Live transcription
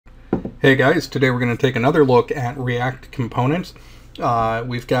Hey guys, today we're going to take another look at React components.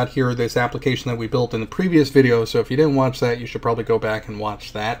 We've got here this application that we built in the previous video, so if you didn't watch that, you should probably go back and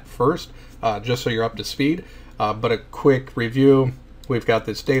watch that first, just so you're up to speed. But a quick review, we've got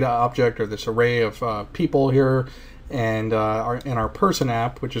this data object, or this array of people here, and in our person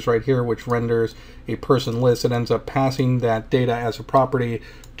app, which is right here, which renders a person list. It ends up passing that data as a property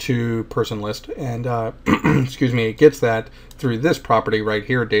to person list, and excuse me, it gets that through this property right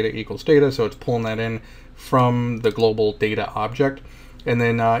here, data equals data, so it's pulling that in from the global data object. And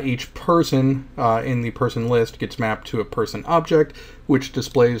then each person in the person list gets mapped to a person object, which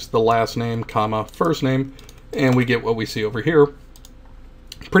displays the last name comma first name, and we get what we see over here.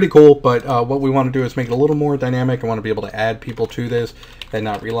 Pretty cool, but what we want to do is make it a little more dynamic. I want to be able to add people to this and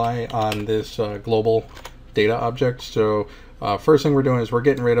not rely on this global data object. So first thing we're doing is we're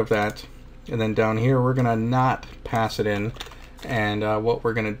getting rid of that, and then down here we're going to not pass it in. And what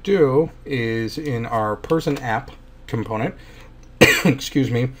we're going to do is in our person app component,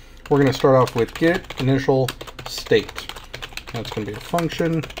 excuse me, we're going to start off with get initial state. That's going to be a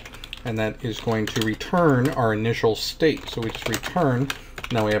function, and that is going to return our initial state. So we just return.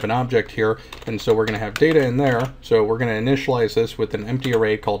 Now we have an object here, and so we're going to have data in there. So we're going to initialize this with an empty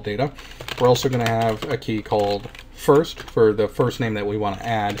array called data. We're also going to have a key called first for the first name that we want to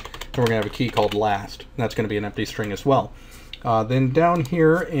add, and we're going to have a key called last. And that's going to be an empty string as well. Then down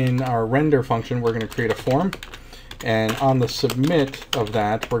here in our render function, we're going to create a form, and on the submit of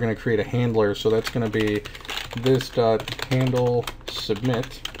that, we're going to create a handler. So that's going to be this.handle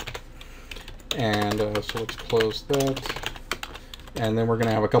submit, and so let's close that. And then we're going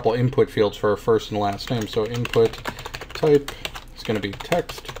to have a couple input fields for our first and last name. So input type is going to be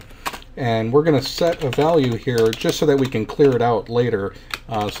text, and we're going to set a value here just so that we can clear it out later.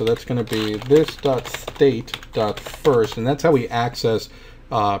 So that's going to be this.state.first, and that's how we access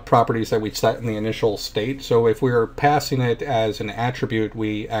properties that we set in the initial state. So if we're passing it as an attribute,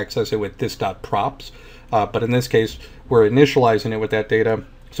 we access it with this.props. But in this case, we're initializing it with that data.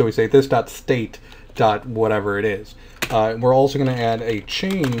 So we say this.state.whatever it is. We're also going to add a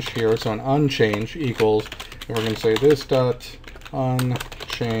change here, so an unchange equals, and we're going to say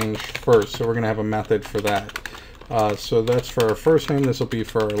this.unchange first. So we're going to have a method for that. So that's for our first name. This will be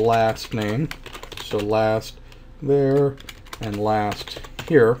for our last name. So last there and last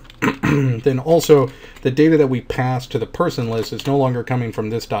here. Then also the data that we pass to the person list is no longer coming from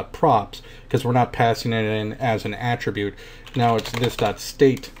this.props because we're not passing it in as an attribute. Now it's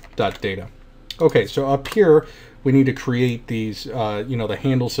this.state.data. Okay, so up here we need to create these, the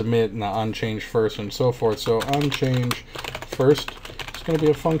handle submit and the unchange first and so forth. So unchange first is going to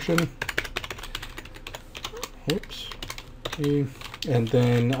be a function. Oops. And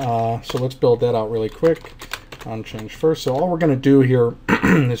then, so let's build that out really quick. Unchange first. So all we're going to do here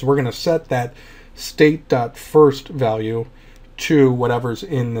is we're going to set that state.first value to whatever's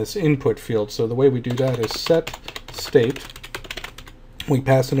in this input field. So the way we do that is set state. We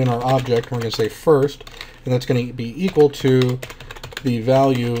pass it in our object, and we're going to say first, and that's going to be equal to the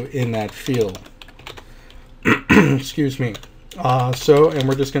value in that field. Excuse me. And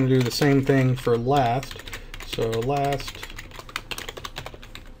we're just going to do the same thing for last. So last,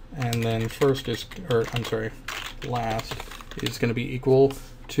 and then first is, last is going to be equal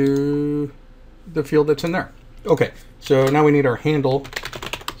to the field that's in there. Okay, so now we need our handle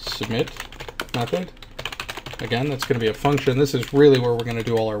submit method. Again, that's going to be a function. This is really where we're going to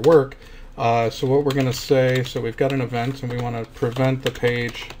do all our work. So what we're going to say, so we've got an event, and we want to prevent the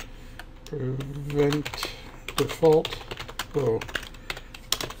page, prevent default. Oh,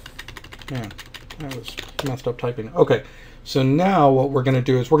 man, that was messed up typing. Okay, so now what we're going to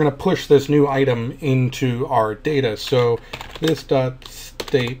do is we're going to push this new item into our data. So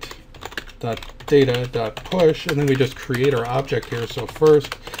this.state.data.push, and then we just create our object here. So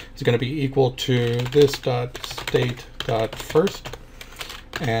first is going to be equal to this.state.first,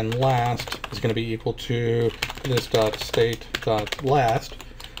 and last is going to be equal to this.state.last.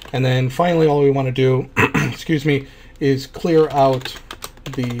 And then finally, all we want to do, excuse me, is clear out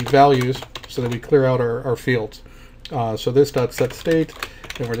the values so that we clear out our fields. So this.setState,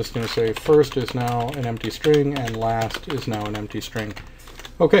 and we're just going to say first is now an empty string and last is now an empty string.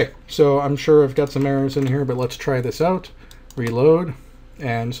 Okay, so I'm sure I've got some errors in here, but let's try this out. Reload,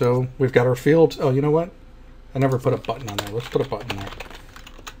 and so we've got our fields. Oh, you know what? I never put a button on there. Let's put a button there.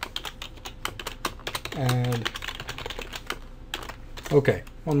 And okay,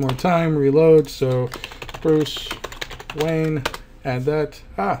 one more time, reload. So Bruce, Wayne, add that.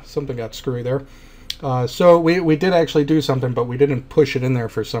 Something got screwy there. So we did actually do something, but we didn't push it in there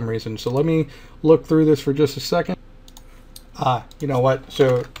for some reason. So let me look through this for just a second. You know what?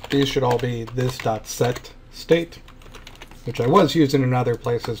 So these should all be this.set state, which I was using in other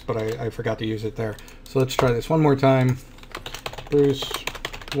places, but I forgot to use it there. So let's try this one more time. Bruce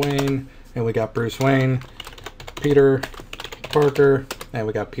Wayne, and we got Bruce Wayne. Peter Parker, and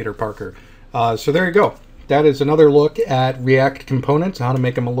we got Peter Parker. So there you go. That is another look at React components, how to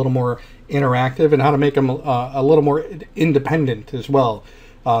make them a little more interactive and how to make them a little more independent as well.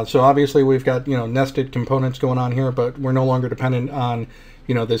 So obviously we've got, you know, nested components going on here, but we're no longer dependent on,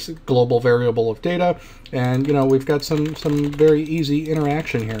 you know, this global variable of data. And, you know, we've got some very easy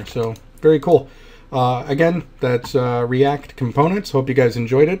interaction here. So very cool. Again, that's React components. Hope you guys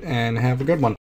enjoyed it and have a good one.